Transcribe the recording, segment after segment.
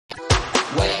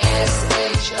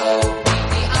We're shopping.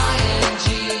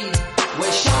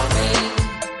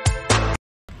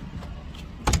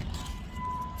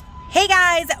 Hey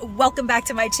guys, welcome back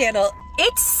to my channel.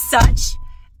 It's such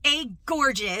a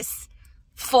gorgeous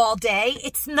fall day.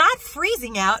 It's not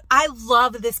freezing out. I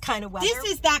love this kind of weather.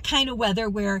 This is that kind of weather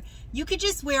where you could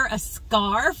just wear a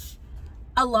scarf,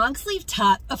 a long sleeve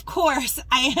top. Of course,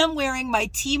 I am wearing my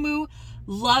Temu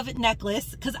Love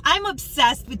necklace because I'm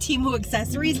obsessed with Temu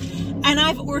accessories and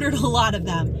I've ordered a lot of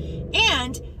them.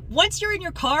 And once you're in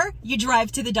your car, you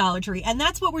drive to the Dollar Tree, and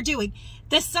that's what we're doing.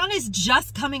 The sun is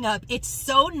just coming up. It's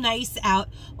so nice out.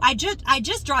 I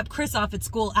just dropped Chris off at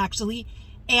school actually,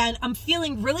 and I'm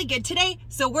feeling really good today.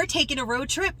 So we're taking a road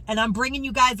trip and I'm bringing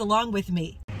you guys along with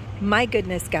me. My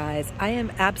goodness, guys, I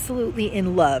am absolutely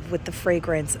in love with the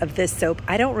fragrance of this soap.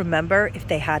 I don't remember if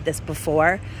they had this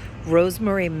before.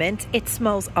 Rosemary Mint. It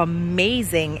smells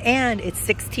amazing, and it's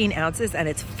 16 ounces and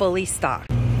it's fully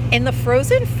stocked. In the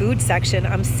frozen food section,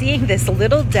 I'm seeing this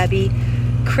Little Debbie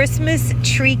Christmas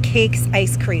tree cakes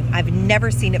ice cream. I've never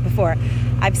seen it before.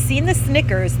 I've seen the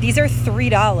Snickers. These are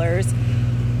 $3,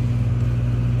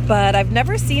 but I've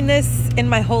never seen this in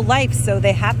my whole life. So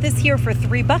they have this here for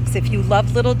 $3. If you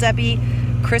love Little Debbie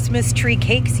Christmas tree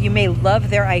cakes, you may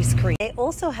love their ice cream. They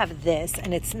also have this,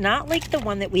 and it's not like the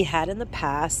one that we had in the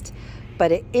past,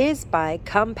 but it is by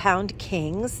Compound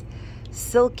Kings.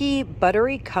 Silky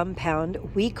buttery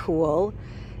compound We Cool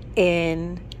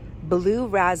in blue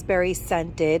raspberry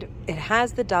scented. It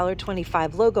has the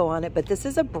 $1.25 logo on it, but this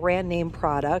is a brand name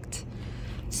product.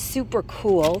 Super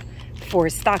cool for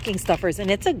stocking stuffers,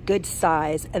 and it's a good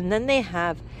size. And then they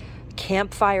have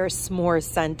Campfire S'more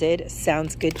scented.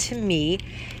 Sounds good to me.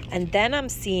 And then I'm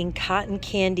seeing Cotton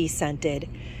Candy scented.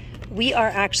 We are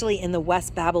actually in the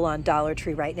West Babylon Dollar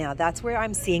Tree right now. That's where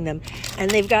I'm seeing them. And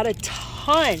they've got a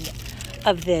ton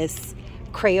of this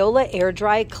Crayola air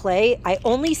dry clay. I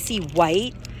only see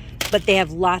white, but they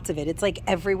have lots of it. It's like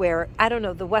everywhere. I don't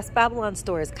know. The West Babylon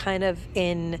store is kind of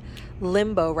in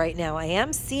limbo right now. I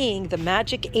am seeing the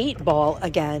Magic 8 Ball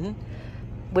again,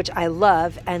 which I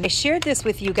love. And I shared this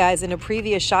with you guys in a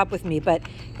previous shop with me, but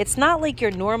it's not like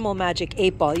your normal Magic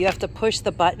 8 Ball. You have to push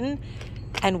the button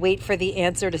and wait for the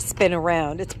answer to spin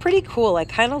around. It's pretty cool. I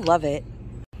kind of love it.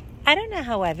 I don't know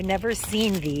how I've never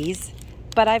seen these,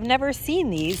 but I've never seen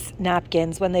these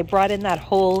napkins when they brought in that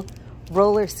whole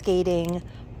roller skating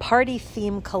party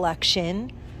theme collection.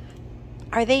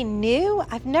 Are they new?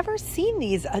 I've never seen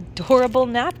these adorable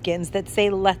napkins that say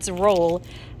 "Let's Roll."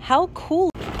 How cool.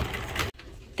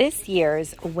 This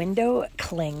year's window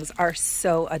clings are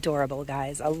so adorable,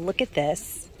 guys. Look at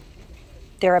this.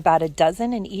 They're about a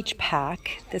dozen in each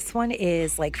pack. This one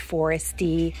is like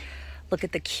foresty. Look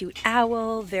at the cute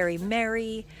owl, very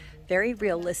merry. Very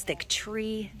realistic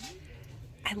tree.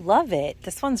 I love it.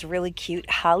 This one's really cute.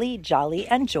 Holly, jolly,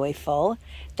 and joyful.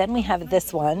 Then we have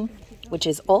this one, which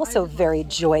is also very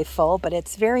joyful, but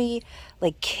it's very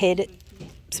like kid.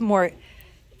 It's more,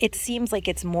 it seems like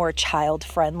it's more child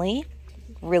friendly.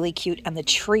 Really cute. And the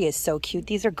tree is so cute.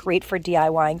 These are great for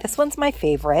DIYing. This one's my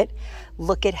favorite.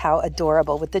 Look at how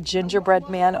adorable with the gingerbread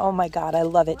man. Oh my God, I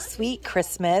love it. Sweet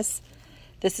Christmas.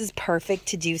 This is perfect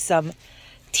to do some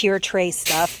tier tray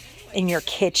stuff in your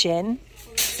kitchen.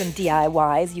 Some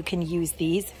DIYs, you can use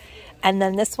these. And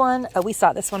then this one, oh, we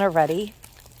saw this one already.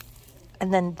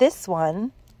 And then this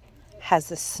one has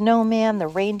the snowman, the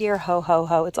reindeer, ho ho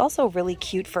ho. It's also really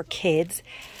cute for kids.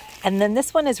 And then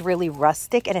this one is really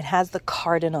rustic, and it has the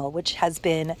cardinal, which has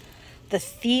been the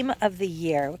theme of the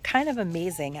year. Kind of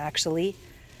amazing, actually.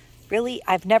 Really,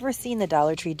 I've never seen the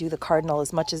Dollar Tree do the cardinal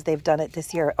as much as they've done it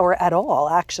this year, or at all,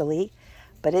 actually.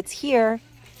 But it's here.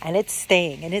 And it's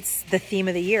staying, and it's the theme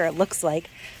of the year, it looks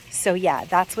like. So yeah,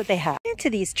 that's what they have. Into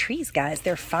these trees, guys,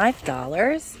 they're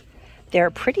 $5. They're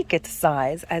a pretty good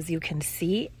size, as you can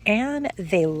see, and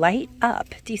they light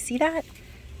up. Do you see that?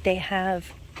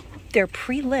 They're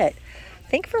pre-lit. I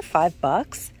think for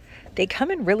 $5, they come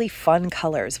in really fun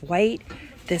colors. White,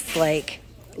 this like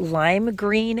lime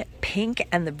green, pink,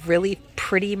 and the really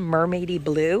pretty mermaidy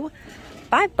blue.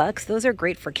 $5, those are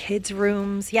great for kids'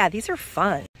 rooms. Yeah, these are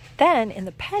fun. Then in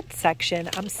the pet section,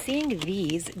 I'm seeing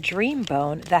these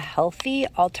Dreambone, the healthy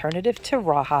alternative to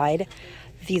rawhide.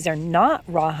 These are not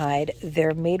rawhide.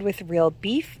 They're made with real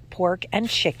beef, pork, and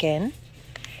chicken.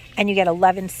 And you get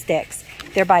 11 sticks.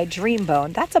 They're by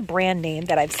Dreambone. That's a brand name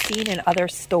that I've seen in other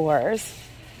stores.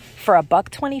 For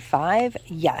 $1.25,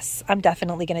 yes, I'm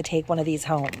definitely going to take one of these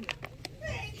home.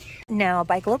 Now,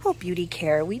 by Global Beauty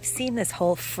Care, we've seen this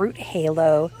whole Fruit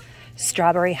Halo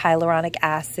strawberry hyaluronic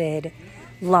acid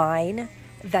line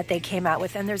that they came out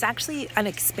with. And there's actually an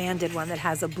expanded one that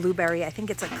has a blueberry. I think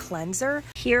it's a cleanser.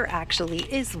 Here actually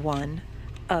is one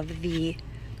of the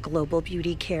Global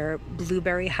Beauty Care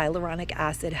Blueberry Hyaluronic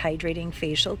Acid Hydrating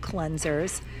Facial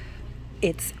Cleansers.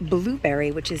 It's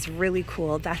blueberry, which is really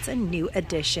cool. That's a new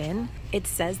addition. It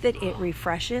says that it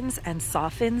refreshes and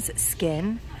softens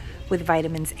skin with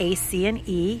vitamins A, C, and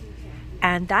E.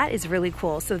 And that is really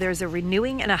cool. So there's a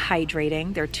renewing and a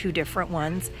hydrating. They're two different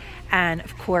ones. And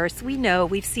of course, we know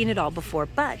we've seen it all before,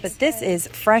 but this is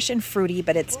fresh and fruity,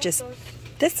 but it's just,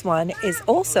 this one is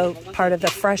also part of the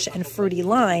fresh and fruity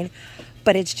line,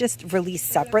 but it's just released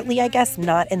separately, I guess,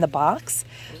 not in the box,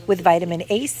 with vitamin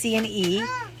A, C, and E.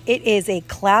 It is a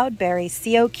Cloudberry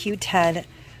CoQ10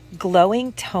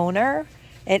 glowing toner.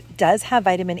 It does have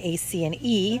vitamin A, C, and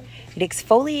E. It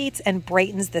exfoliates and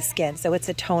brightens the skin, so it's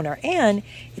a toner. And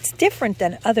it's different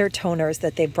than other toners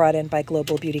that they've brought in by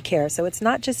Global Beauty Care, so it's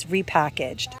not just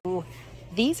repackaged. Ooh,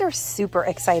 these are super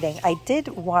exciting. I did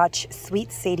watch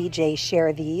Sweet Sadie J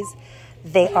share these.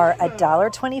 They are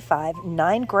 $1.25,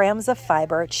 9 grams of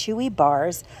fiber, chewy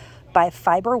bars by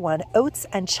Fiber One, oats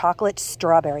and chocolate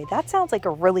strawberry. That sounds like a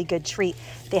really good treat.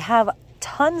 They have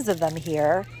tons of them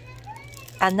here,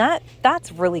 and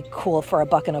that's really cool for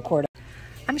 $1.25.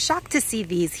 I'm shocked to see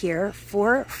these here,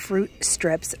 4 fruit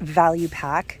strips value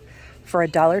pack for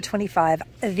 $1.25.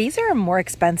 These are more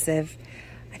expensive.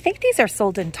 I think these are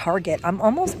sold in Target. I'm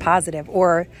almost positive,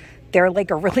 or they're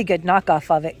like a really good knockoff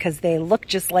of it because they look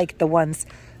just like the ones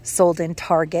sold in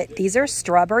Target. These are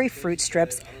strawberry fruit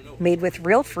strips made with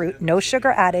real fruit, no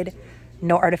sugar added,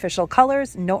 no artificial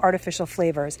colors, no artificial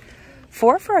flavors.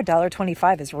 4 for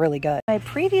 $1.25 is really good. My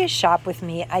previous shop with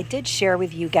me, I did share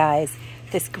with you guys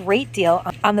this great deal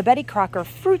on the Betty Crocker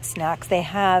fruit snacks. They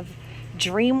have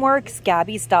DreamWorks,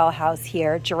 Gabby's Dollhouse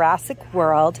here, Jurassic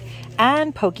World,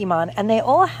 and Pokemon, and they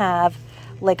all have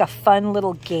like a fun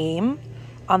little game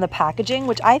on the packaging,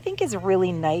 which I think is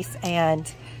really nice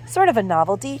and sort of a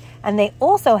novelty. And they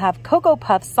also have Cocoa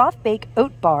Puff soft bake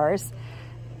oat bars.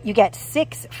 You get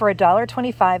 6 for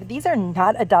 $1.25. These are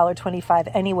not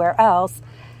 $1.25 anywhere else.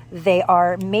 They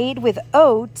are made with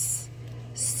oats,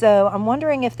 so I'm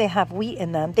wondering if they have wheat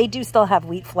in them. They do still have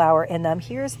wheat flour in them.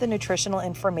 Here's the nutritional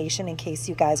information in case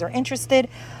you guys are interested,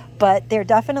 but they're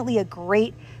definitely a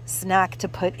great snack to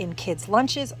put in kids'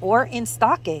 lunches or in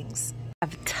stockings. I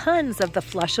have tons of the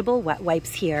flushable wet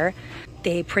wipes here.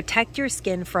 They protect your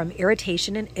skin from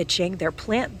irritation and itching. They're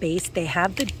plant-based. They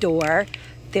have the door.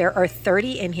 There are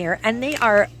 30 in here, and they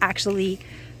are actually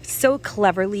so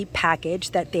cleverly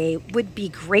packaged that they would be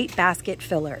great basket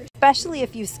fillers. Especially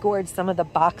if you scored some of the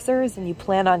boxers and you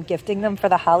plan on gifting them for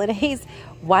the holidays,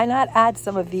 why not add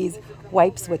some of these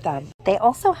wipes with them? They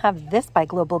also have this by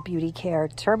Global Beauty Care,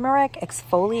 Turmeric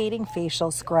Exfoliating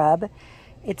Facial Scrub.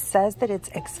 It says that it's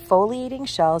exfoliating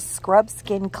shells, scrub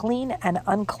skin clean and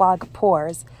unclog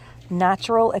pores,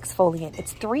 natural exfoliant.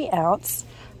 It's 3 ounce.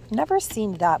 Never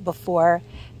seen that before.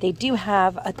 They do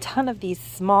have a ton of these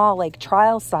small, like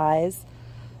trial size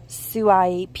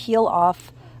Sui peel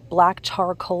off black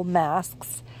charcoal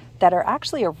masks that are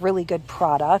actually a really good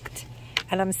product.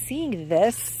 And I'm seeing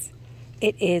this.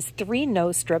 It is 3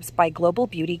 nose strips by Global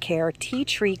Beauty Care, Tea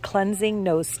Tree Cleansing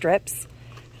Nose Strips.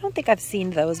 I don't think I've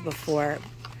seen those before.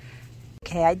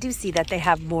 Okay, I do see that they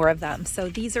have more of them. So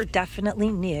these are definitely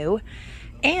new.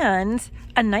 And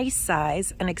a nice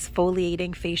size, an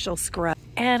exfoliating facial scrub.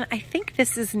 And I think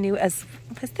this is new as,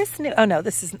 is this new? Oh no,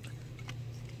 this is,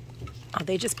 oh,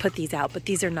 they just put these out, but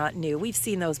these are not new. We've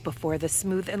seen those before, the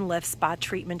Smooth and Lift Spot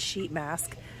Treatment Sheet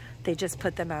Mask. They just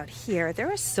put them out here.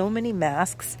 There are so many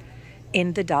masks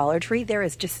in the Dollar Tree. There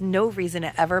is just no reason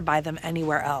to ever buy them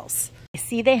anywhere else. I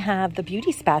see they have the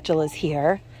beauty spatulas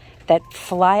here that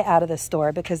fly out of the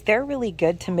store because they're really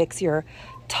good to mix your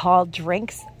tall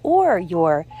drinks or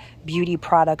your beauty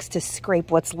products to scrape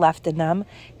what's left in them.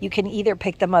 You can either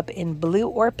pick them up in blue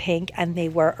or pink, and they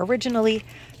were originally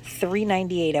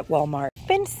 $3.98 at Walmart. I've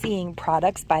been seeing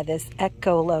products by this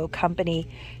Ecolo company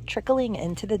trickling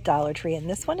into the Dollar Tree, and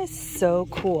this one is so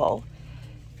cool.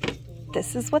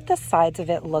 This is what the sides of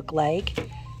it look like.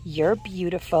 You're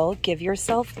beautiful, give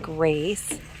yourself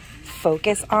grace,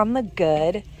 focus on the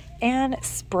good, and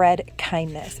spread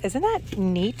kindness. Isn't that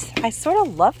neat? I sort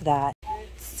of love that.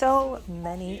 So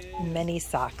many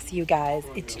socks, you guys.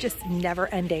 It's just never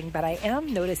ending, but I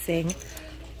am noticing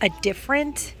a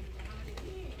different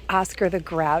Oscar the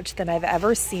Grouch than I've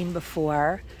ever seen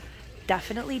before.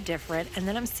 Definitely different. And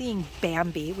then I'm seeing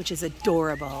Bambi, which is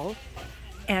adorable,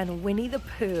 and Winnie the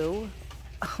Pooh.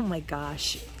 Oh my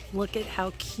gosh, look at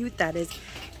how cute that is.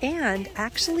 And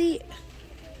actually,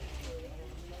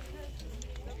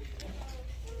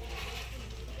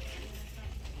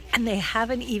 and they have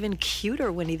an even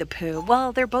cuter Winnie the Pooh.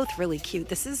 Well, they're both really cute.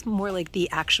 This is more like the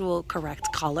actual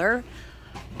correct color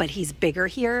but he's bigger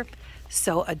here.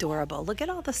 So adorable. Look at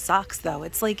all the socks though.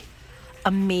 It's like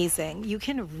amazing. You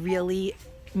can really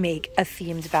make a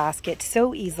themed basket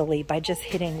so easily by just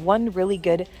hitting one really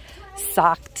good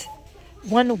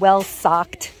one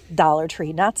well-socked Dollar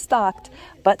Tree. Not stocked,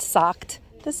 but socked.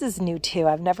 This is new too.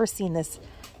 I've never seen this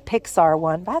Pixar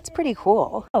one. That's pretty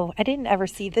cool. Oh, I didn't ever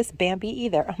see this Bambi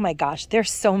either. Oh my gosh,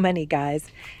 there's so many, guys.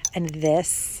 And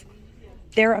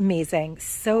they're amazing.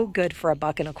 So good for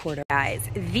 $1.25. Guys,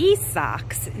 these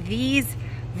socks, these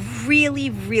really,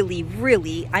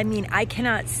 I mean, I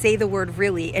cannot say the word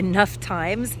really enough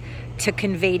times to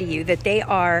convey to you that they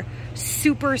are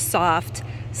super soft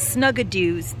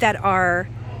Snuggadoos that are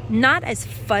not as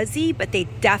fuzzy, but they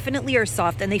definitely are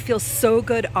soft and they feel so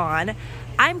good on.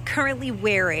 I'm currently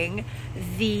wearing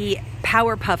the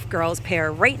Powerpuff Girls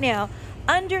pair right now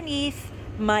underneath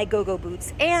my go-go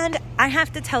boots, and I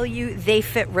have to tell you, they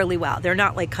fit really well. They're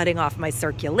not like cutting off my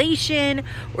circulation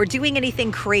or doing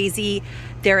anything crazy.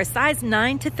 They're a size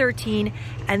 9 to 13,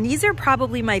 and these are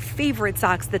probably my favorite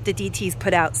socks that the DT's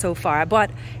put out so far. I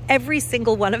bought every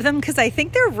single one of them because I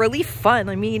think they're really fun.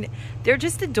 I mean, they're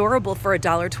just adorable for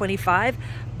 $1.25,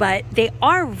 but they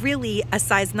are really a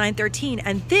size 9-13,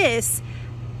 and this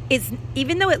is,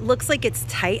 even though it looks like it's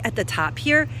tight at the top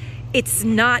here, it's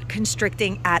not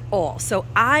constricting at all. So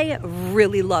I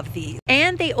really love these.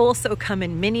 And they also come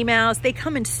in Minnie Mouse. They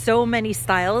come in so many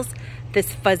styles,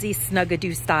 this fuzzy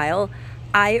Snuggadoo style.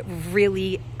 I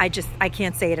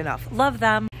can't say it enough. Love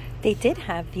them. They did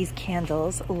have these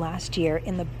candles last year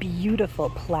in the beautiful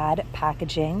plaid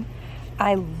packaging.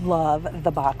 I love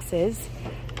the boxes.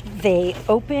 They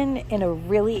open in a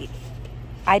really,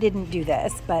 I didn't do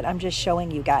this, but I'm just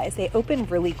showing you guys. They open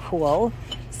really cool.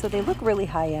 So they look really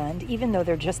high-end, even though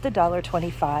they're just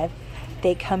 $1.25.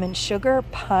 They come in sugar,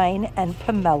 pine, and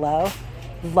pomelo.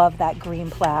 Love that green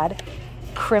plaid.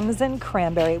 Crimson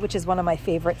cranberry, which is one of my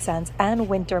favorite scents, and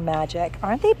winter magic.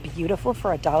 Aren't they beautiful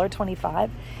for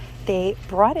 $1.25? They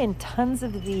brought in tons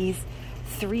of these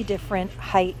 3 different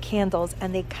height candles,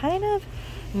 and they kind of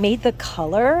made the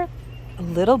color a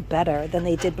little better than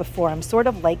they did before. I'm sort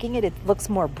of liking it. It looks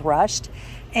more brushed.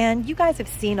 And you guys have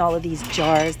seen all of these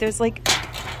jars. There's like,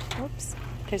 oops,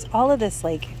 there's all of this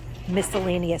like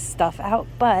miscellaneous stuff out,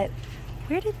 but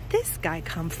where did this guy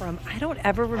come from? I don't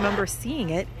ever remember seeing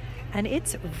it, and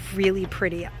it's really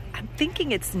pretty. I'm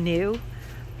thinking it's new.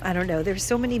 I don't know. There's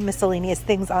so many miscellaneous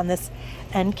things on this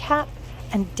end cap.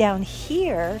 And down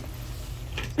here,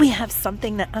 we have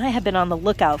something that I have been on the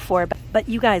lookout for, but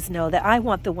you guys know that I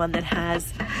want the one that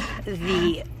has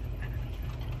the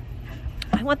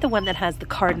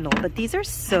cardinal, but these are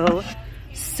so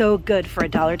good for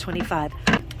 $1.25.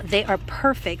 They are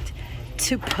perfect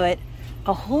to put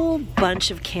a whole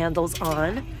bunch of candles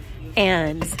on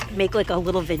and make like a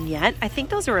little vignette. I think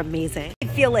those are amazing. I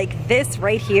feel like this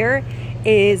right here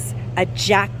is a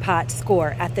jackpot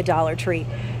score at the Dollar Tree.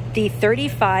 The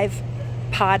 35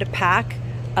 pod pack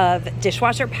of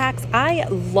dishwasher packs, I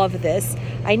love this.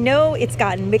 I know it's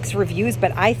gotten mixed reviews,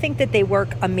 but I think that they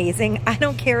work amazing. I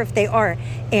don't care if they are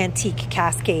antique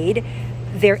Cascade.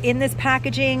 They're in this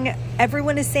packaging.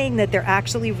 Everyone is saying that they're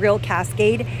actually real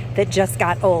Cascade that just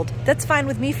got old. That's fine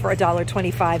with me for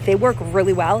 $1.25. They work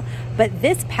really well, but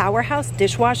this Powerhouse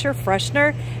dishwasher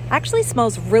freshener actually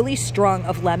smells really strong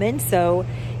of lemon. So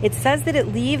it says that it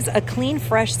leaves a clean,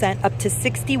 fresh scent up to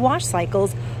 60 wash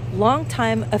cycles, long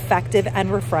time effective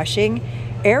and refreshing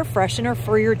air freshener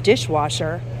for your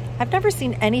dishwasher. I've never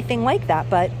seen anything like that,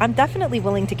 but I'm definitely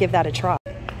willing to give that a try.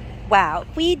 Wow,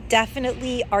 we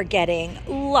definitely are getting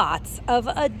lots of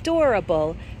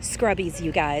adorable scrubbies,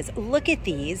 you guys. Look at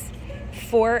these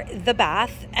for the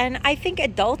bath, and I think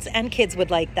adults and kids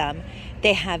would like them.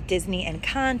 They have Disney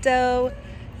Encanto,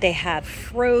 they have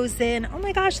Frozen. Oh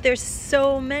my gosh, there's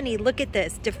so many. Look at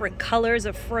this, different colors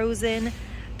of Frozen,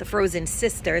 the Frozen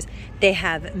sisters. They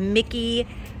have Mickey,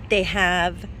 they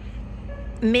have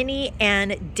Minnie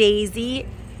and Daisy,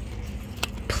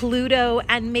 Pluto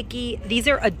and Mickey. These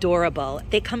are adorable.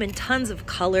 They come in tons of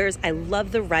colors. I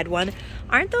love the red one.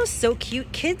 Aren't those so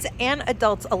cute? Kids and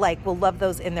adults alike will love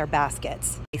those in their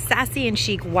baskets. Sassy and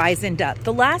Chic wisened up.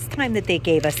 The last time that they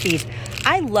gave us these,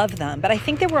 I love them, but I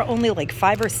think there were only like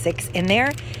 5 or 6 in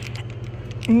there.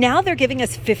 Now they're giving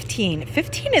us 15.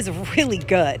 15 is really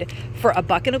good for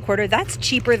 $1.25. That's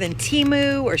cheaper than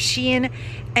Temu or Shein.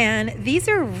 And these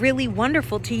are really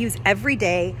wonderful to use every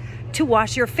day to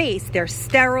wash your face. They're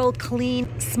sterile,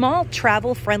 clean, small,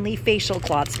 travel-friendly facial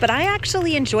cloths, but I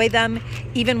actually enjoy them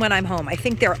even when I'm home. I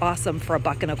think they're awesome for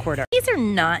 $1.25. These are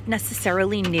not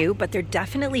necessarily new, but they're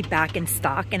definitely back in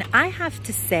stock, and I have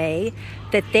to say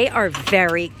that they are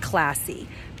very classy.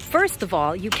 first of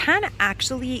all, you can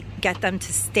actually get them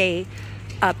to stay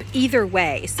up either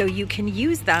way. So you can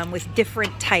use them with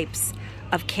different types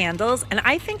of candles. And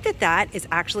I think that that is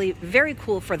actually very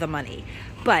cool for the money.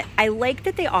 But I like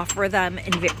that they offer them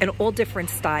in all different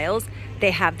styles.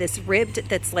 They have this ribbed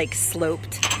that's like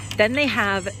sloped. Then they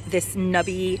have this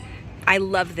nubby. I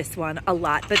love this one a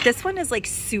lot, but this one is like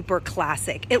super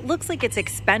classic. It looks like it's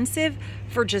expensive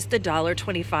for just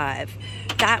 $1.25.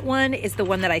 That one is the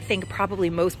one that I think probably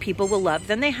most people will love.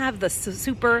 Then they have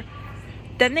the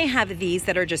then they have these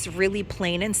that are just really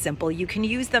plain and simple. You can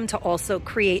use them to also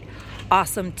create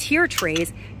awesome tier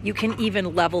trays. You can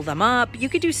even level them up. You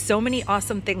could do so many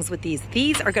awesome things with these.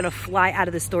 These are gonna fly out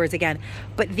of the stores again,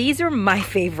 but these are my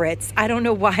favorites. I don't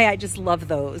know why, I just love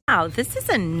those. Wow, this is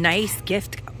a nice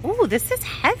gift. Oh, this is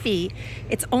heavy.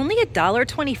 It's only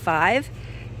 $1.25.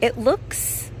 It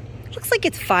looks like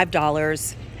it's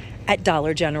 $5 at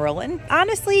Dollar General. And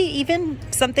honestly, even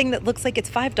something that looks like it's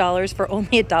 $5 for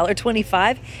only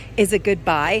 $1.25 is a good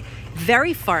buy.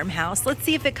 Very farmhouse. Let's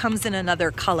see if it comes in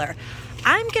another color.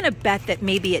 I'm gonna bet that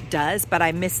maybe it does, but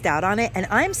I missed out on it, and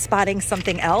I'm spotting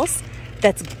something else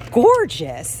that's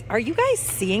gorgeous. Are you guys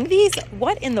seeing these?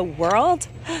 What in the world?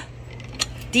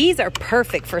 These are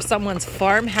perfect for someone's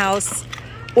farmhouse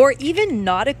or even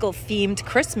nautical themed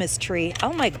Christmas tree.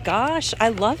 Oh my gosh, I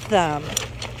love them.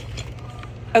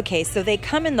 Okay, so they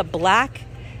come in the black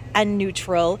and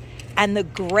neutral and the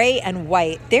gray and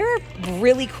white. They're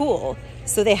really cool.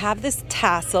 So they have this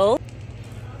tassel.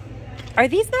 Are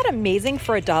these not amazing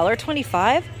for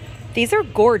 $1.25? These are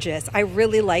gorgeous. I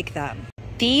really like them.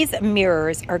 These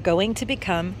mirrors are going to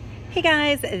become, hey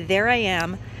guys, there I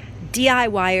am,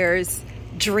 DIYers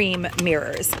dream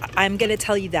mirrors. I'm gonna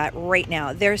tell you that right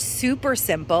now. They're super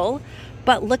simple,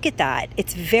 but look at that.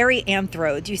 It's very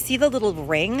anthro. Do you see the little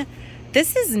ring?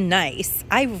 This is nice.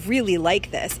 I really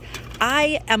like this.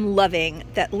 I am loving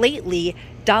that lately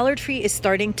Dollar Tree is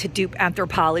starting to dupe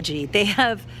Anthropologie. They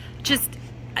have just,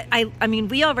 I mean,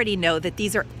 we already know that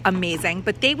these are amazing,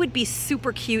 but they would be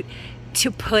super cute to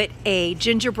put a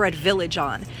gingerbread village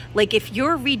on. Like if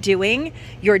you're redoing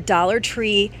your Dollar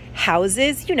Tree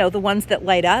houses, you know, the ones that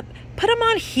light up, put them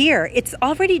on here. It's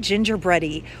already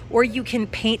gingerbready. Or you can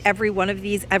paint every one of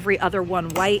these, every other one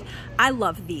white. I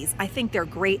love these. I think they're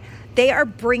great. They are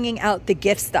bringing out the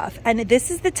gift stuff. And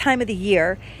this is the time of the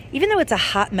year, even though it's a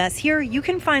hot mess here, you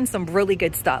can find some really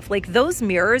good stuff. Like those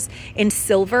mirrors in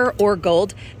silver or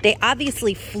gold, they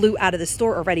obviously flew out of the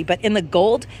store already, but in the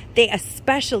gold, they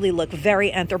especially look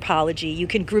very Anthropologie. You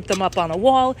can group them up on a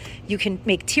wall. You can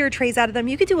make tier trays out of them.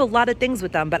 You could do a lot of things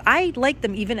with them, but I like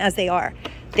them even as they are.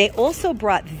 They also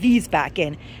brought these back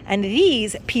in, and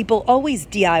these people always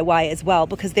DIY as well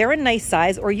because they're a nice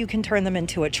size, or you can turn them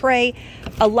into a tray.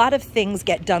 A lot of things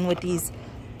get done with these.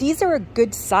 These are a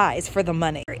good size for the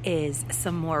money. There is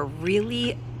some more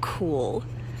really cool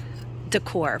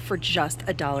decor for just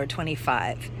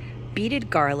 $1.25. Beaded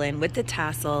garland with the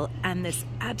tassel and this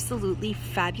absolutely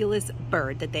fabulous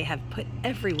bird that they have put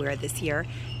everywhere this year.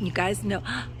 You guys know,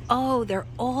 oh, they're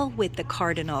all with the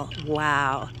cardinal.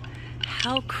 Wow.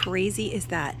 How crazy is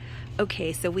that?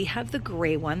 Okay, so we have the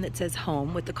gray one that says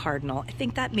home with the cardinal. I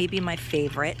think that may be my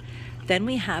favorite. Then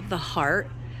we have the heart.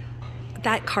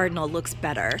 That cardinal looks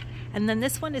better. And then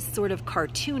this one is sort of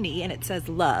cartoony and it says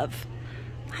love.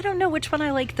 I don't know which one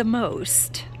I like the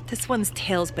most. This one's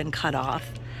tail's been cut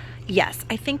off. Yes,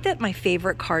 I think that my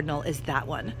favorite cardinal is that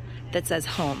one that says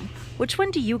home. Which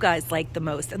one do you guys like the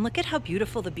most? And look at how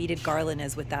beautiful the beaded garland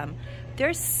is with them.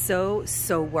 They're so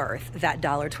worth that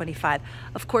 $1.25.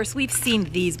 Of course, we've seen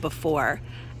these before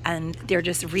and they're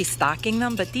just restocking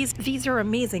them, but these are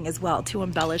amazing as well to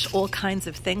embellish all kinds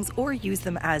of things or use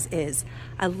them as is.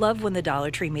 I love when the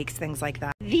Dollar Tree makes things like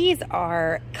that. These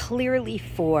are clearly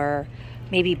for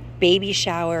maybe baby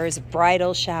showers,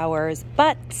 bridal showers,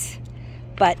 but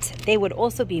they would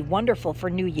also be wonderful for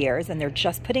New Year's, and they're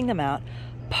just putting them out.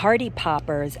 Party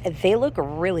poppers, they look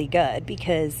really good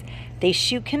because they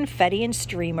shoot confetti and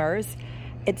streamers.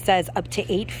 It says up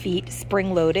to 8 feet,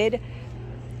 spring loaded.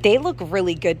 They look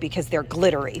really good because they're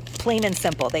glittery, plain and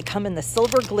simple. They come in the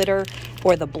silver glitter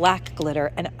or the black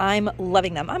glitter, and I'm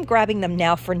loving them. I'm grabbing them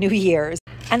now for New Year's.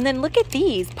 And then look at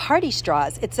these party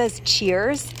straws. It says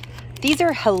cheers. These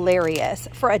are hilarious.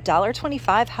 For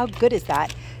 $1.25, how good is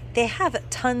that? They have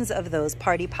tons of those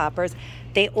party poppers.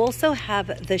 They also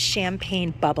have the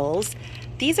champagne bubbles.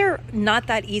 These are not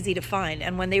that easy to find,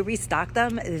 and when they restock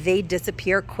them, they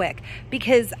disappear quick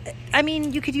because, I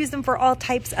mean, you could use them for all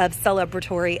types of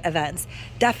celebratory events,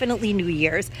 definitely New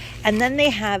Year's. And then they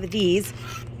have these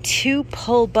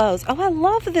 2-pull bows. Oh, I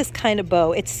love this kind of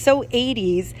bow. It's so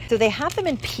 80s. So they have them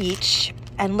in peach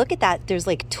And look at that, there's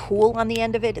like tulle on the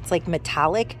end of it. It's like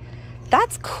metallic.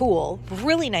 That's cool,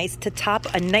 really nice to top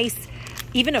a nice,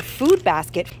 even a food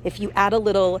basket if you add a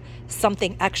little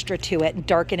something extra to it and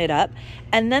darken it up.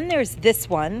 And then there's this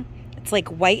one, it's like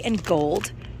white and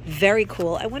gold, very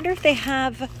cool. I wonder if they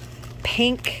have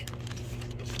pink.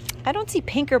 I don't see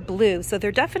pink or blue, so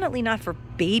they're definitely not for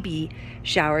baby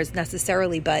showers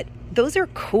necessarily, but those are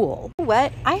cool. You know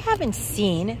what? I haven't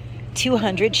seen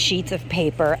 200 sheets of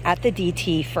paper at the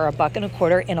DT for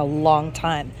 $1.25 in a long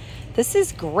time. This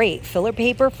is great. Filler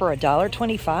paper for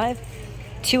 $1.25.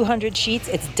 200 sheets,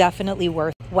 it's definitely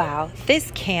worth. Wow,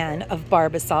 this can of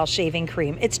Barbasol shaving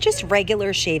cream, it's just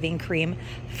regular shaving cream,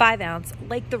 5 ounce,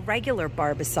 like the regular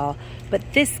Barbasol,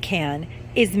 but this can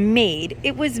is made,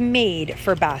 it was made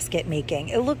for basket making.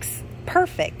 It looks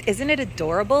perfect. Isn't it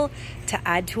adorable to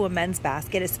add to a men's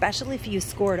basket, especially if you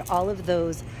scored all of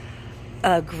those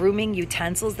grooming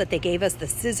utensils that they gave us, the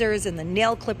scissors and the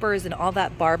nail clippers and all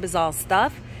that Barbasol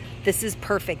stuff. This is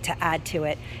perfect to add to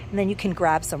it. And then you can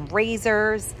grab some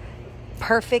razors,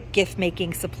 perfect gift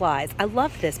making supplies. I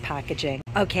love this packaging.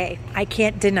 Okay, I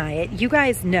can't deny it. You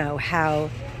guys know how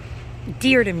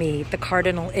dear to me the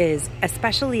cardinal is,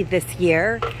 especially this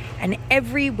year. And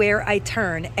everywhere I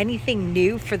turn, anything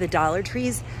new for the Dollar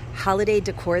Tree's holiday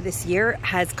decor this year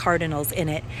has cardinals in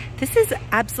it. This is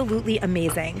absolutely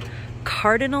amazing.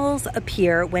 Cardinals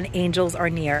appear when angels are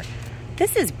near.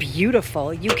 This is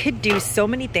beautiful. You could do so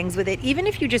many things with it. Even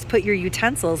if you just put your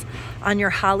utensils on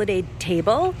your holiday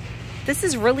table, this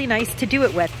is really nice to do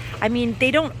it with. I mean,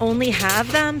 they don't only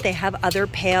have them, they have other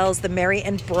pails, the Merry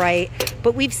and Bright,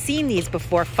 but we've seen these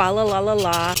before, Fa La La La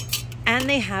La, and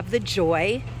they have the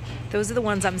Joy. Those are the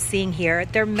ones I'm seeing here.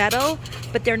 They're metal,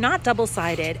 but they're not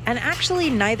double-sided. And actually,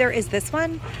 neither is this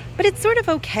one, but it's sort of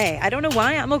okay. I don't know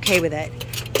why, I'm okay with it.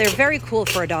 They're very cool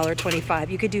for $1.25.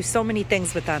 You could do so many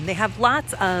things with them. They have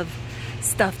lots of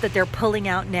stuff that they're pulling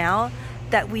out now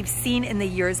that we've seen in the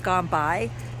years gone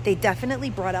by. They definitely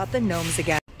brought out the gnomes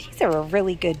again. These are a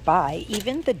really good buy.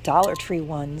 Even the Dollar Tree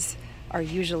ones are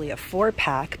usually a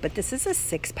 4-pack, but this is a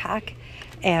 6-pack.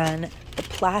 And the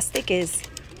plastic is,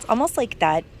 it's almost like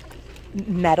that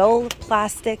metal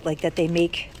plastic, like that they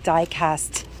make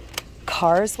die-cast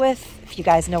cars with. If you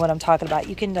guys know what I'm talking about,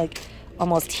 you can like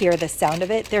almost hear the sound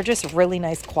of it. They're just really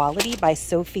nice quality by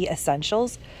Sophie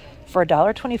Essentials. For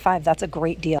 $1.25, that's a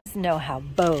great deal. You know how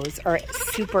bows are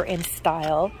super in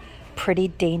style, pretty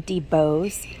dainty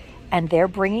bows, and they're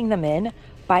bringing them in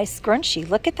by Scrunchie.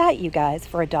 Look at that, you guys,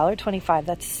 for $1.25.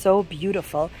 That's so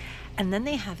beautiful. And then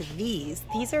they have these.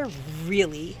 These are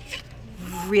really,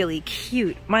 really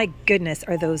cute. My goodness,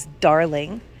 are those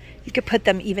darling. You could put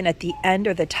them even at the end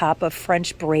or the top of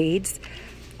French braids.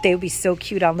 They would be so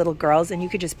cute on little girls, and you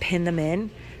could just pin them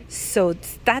in. So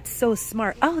that's so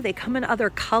smart. Oh, they come in other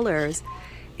colors.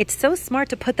 It's so smart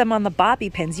to put them on the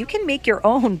bobby pins. You can make your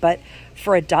own, but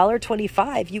for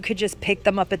 $1.25, you could just pick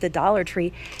them up at the Dollar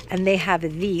Tree. And they have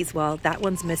these. Well, that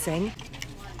one's missing.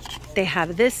 They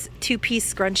have this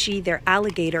 2-piece scrunchie. They're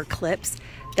alligator clips.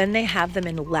 Then they have them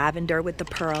in lavender with the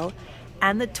pearl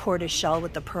and the tortoiseshell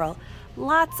with the pearl.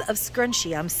 Lots of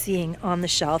scrunchie I'm seeing on the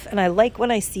shelf, and I like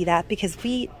when I see that because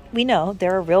we know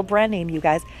they're a real brand name, you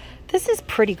guys. This is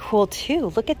pretty cool too.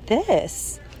 Look at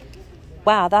this.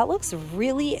 Wow, that looks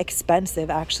really expensive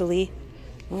actually.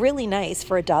 Really nice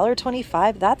for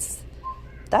 $1.25.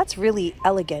 That's really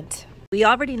elegant. We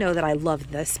already know that I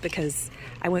love this because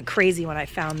I went crazy when I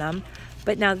found them.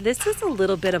 But now this is a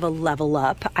little bit of a level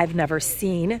up I've never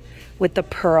seen with the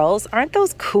pearls. Aren't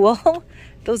those cool?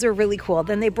 Those are really cool.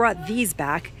 Then they brought these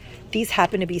back. These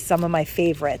happen to be some of my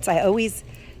favorites. I always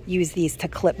use these to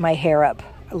clip my hair up.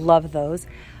 I love those.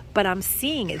 But I'm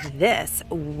seeing this.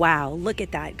 Wow, look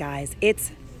at that, guys.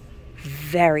 It's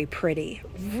very pretty,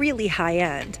 really high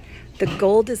end. The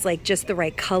gold is like just the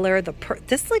right color.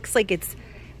 This looks like it's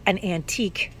an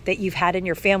antique that you've had in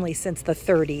your family since the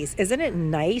 30s. Isn't it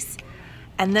nice?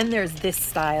 And then there's this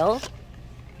style,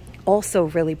 also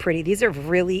really pretty. These are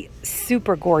really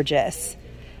super gorgeous.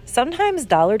 Sometimes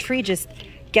Dollar Tree just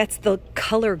gets the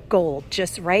color gold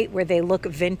just right where they look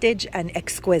vintage and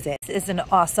exquisite. This is an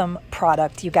awesome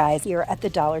product, you guys, here at the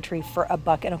Dollar Tree for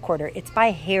 $1.25. It's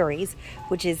by Harry's,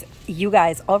 which is, you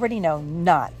guys already know,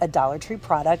 not a Dollar Tree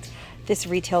product. This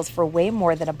retails for way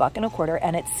more than $1.25,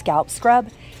 and it's scalp scrub.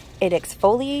 It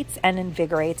exfoliates and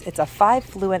invigorates. It's a 5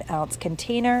 fluid ounce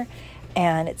container,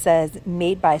 and it says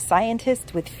made by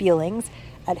scientists with feelings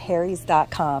at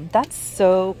harrys.com. That's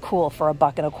so cool for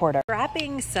 $1.25.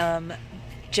 Wrapping some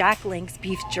Jack Link's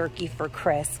beef jerky for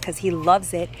Chris because he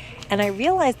loves it, and I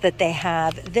realized that they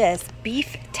have this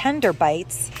beef tender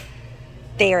bites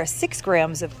They are 6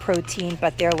 grams of protein,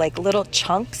 but they're like little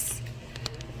chunks,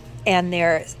 and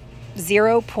they're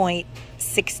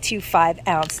 0.625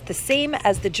 ounce, the same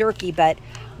as the jerky, but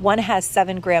one has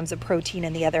 7 grams of protein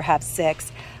and the other has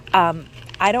 6.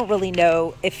 I don't really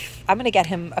know if I'm going to get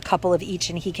him a couple of each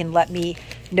and he can let me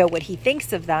know what he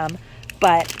thinks of them.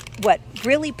 But what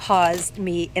really paused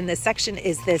me in this section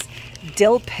is this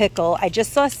dill pickle. I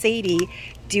just saw Sadie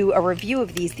do a review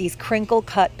of these crinkle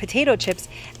cut potato chips,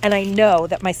 and I know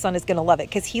that my son is going to love it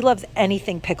because he loves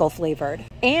anything pickle flavored.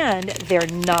 And they're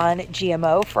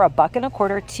non-GMO for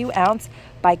 $1.25, 2 ounce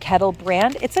by Kettle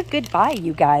brand. It's a good buy,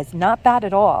 you guys. Not bad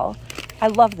at all. I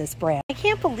love this brand. I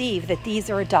can't believe that these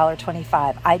are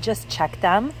 $1.25. I just checked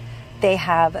them. They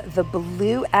have the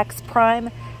blue X Prime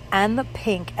and the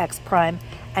pink X Prime,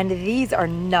 and these are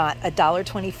not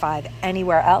 $1.25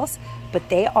 anywhere else, but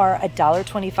they are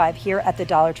 $1.25 here at the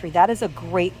Dollar Tree. That is a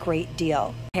great, great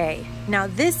deal. Okay, now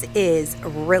this is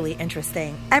really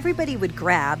interesting. Everybody would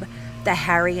grab the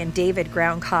Harry and David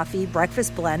ground coffee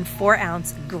breakfast blend, 4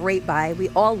 ounce, great buy. We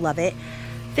all love it.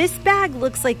 This bag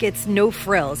looks like it's no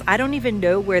frills. I don't even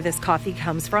know where this coffee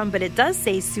comes from, but it does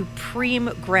say Supreme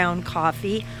Ground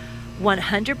Coffee,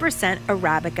 100%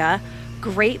 Arabica,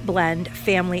 great blend,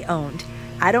 family owned.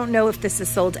 I don't know if this is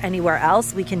sold anywhere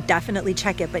else. We can definitely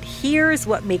check it, but here's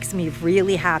what makes me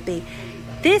really happy.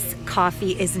 This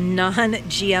coffee is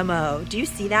non-GMO. Do you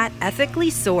see that? Ethically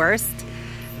sourced.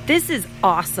 This is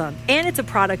awesome, and it's a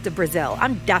product of Brazil.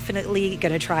 I'm definitely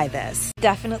gonna try this.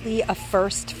 Definitely a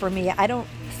first for me. I don't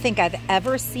think I've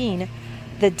ever seen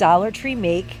the Dollar Tree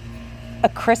make a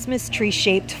Christmas tree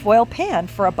shaped foil pan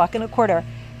for $1.25.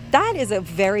 That is a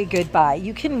very good buy.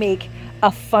 You can make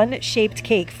a fun shaped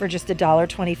cake for just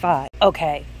 $1.25.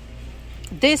 Okay,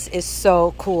 this is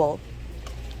so cool.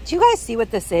 Do you guys see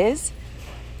what this is?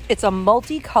 It's a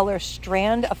multicolor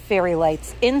strand of fairy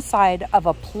lights inside of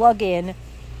a plug-in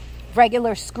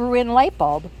regular screw-in light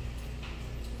bulb.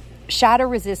 Shatter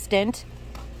resistant.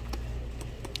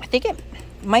 I think it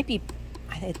might be,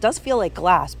 it does feel like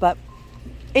glass, but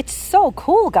it's so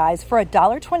cool, guys. For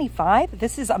 $1.25,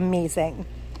 this is amazing.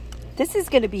 This is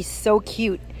going to be so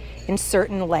cute in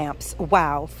certain lamps.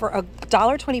 Wow, for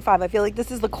 $1.25, I feel like this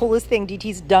is the coolest thing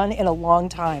DT's done in a long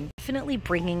time. Definitely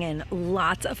bringing in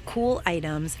lots of cool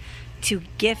items to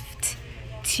gift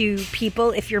to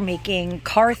people if you're making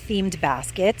car-themed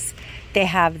baskets. They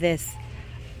have this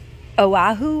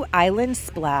Oahu Island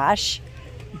Splash,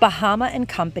 Bahama and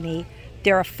Company.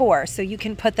 There are 4, so you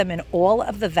can put them in all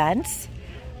of the vents,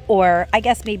 or I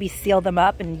guess maybe seal them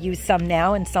up and use some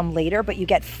now and some later, but you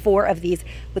get 4 of these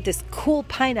with this cool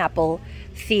pineapple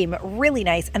theme. Really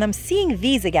nice. And I'm seeing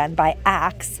these again by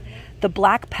Axe, the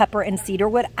black pepper and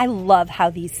cedarwood. I love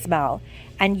how these smell.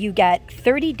 And you get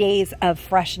 30 days of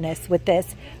freshness with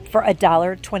this for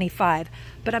 $1.25.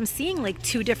 But I'm seeing like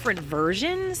 2 different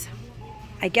versions.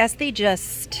 I guess they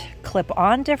just clip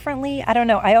on differently. I don't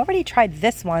know. I already tried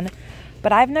this one,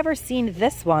 but I've never seen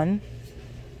this one.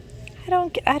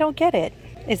 I don't get it.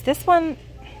 Is this one?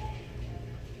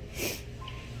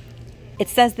 It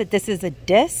says that this is a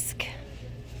disc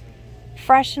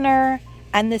freshener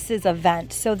and this is a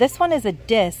vent. So this one is a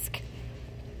disc.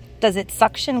 Does it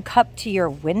suction cup to your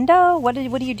window? What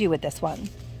do you do with this one?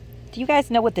 Do you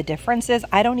guys know what the difference is?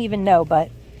 I don't even know, but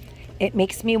it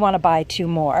makes me want to buy 2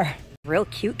 more. Real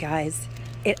cute, guys.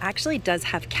 It actually does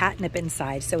have catnip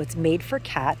inside, so it's made for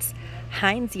cats.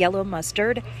 Heinz yellow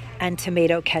mustard and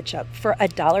tomato ketchup. For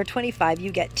 $1.25, you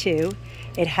get 2.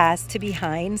 It has to be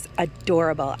Heinz.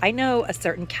 Adorable. I know a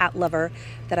certain cat lover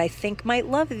that I think might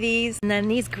love these. And then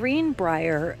these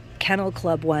Greenbrier Kennel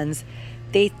Club ones,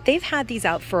 they've had these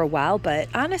out for a while, but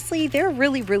honestly, they're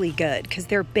really, really good because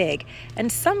they're big.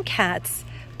 And some cats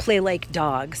play like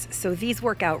dogs, so these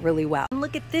work out really well. And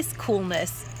look at this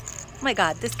coolness. Oh my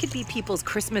God, this could be people's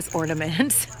Christmas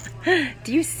ornaments.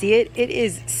 Do you see it? It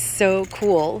is so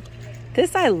cool.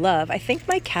 This I love. I think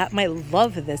my cat might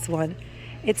love this one.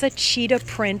 It's a cheetah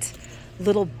print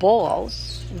little ball.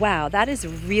 Wow, that is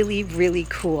really, really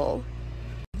cool.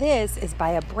 This is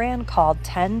by a brand called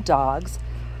 10 Dogs.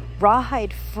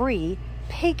 Rawhide free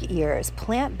pig ears,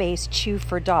 plant-based chew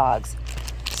for dogs.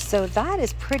 So that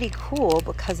is pretty cool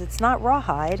because it's not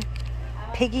rawhide.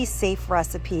 Piggy safe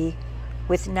recipe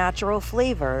with natural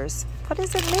flavors. What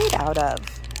is it made out of?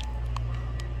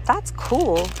 That's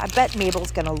cool. I bet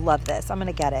Mabel's gonna love this. I'm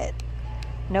gonna get it.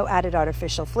 No added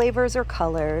artificial flavors or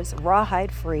colors,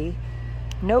 rawhide free,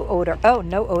 no odor. Oh,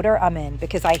 no odor, I'm in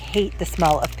because I hate the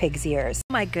smell of pig's ears.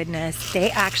 Oh my goodness,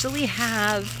 they actually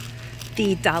have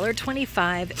the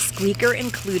 $1.25 squeaker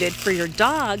included for your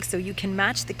dog, so you can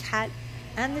match the cat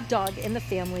and the dog in the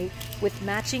family with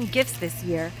matching gifts this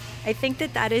year. I think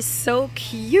that that is so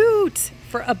cute.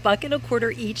 For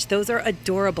 $1.25 each, those are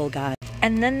adorable, guys.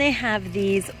 And then they have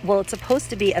these, well, it's supposed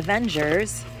to be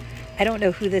Avengers. I don't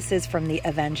know who this is from the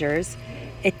Avengers.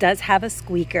 It does have a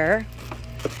squeaker.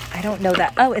 I don't know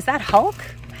that. Oh, is that Hulk?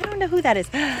 I don't know who that is.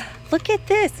 Look at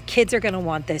this. Kids are going to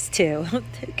want this too.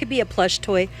 It could be a plush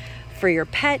toy for your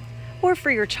pet or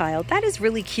for your child. That is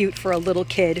really cute for a little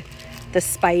kid. The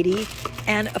Spidey,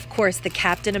 and of course the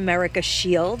Captain America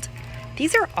shield.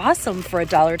 These are awesome for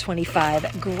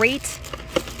 $1.25. Great.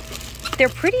 They're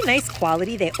pretty nice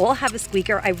quality. They all have a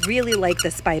squeaker. I really like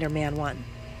the Spider-Man one.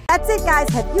 That's it, guys.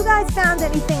 Have you guys found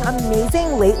anything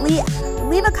amazing lately?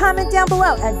 Leave a comment down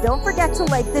below, and don't forget to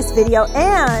like this video,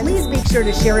 and please make sure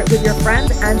to share it with your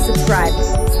friends and subscribe.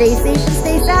 Stay safe and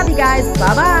stay savvy, guys.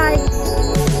 Bye-bye.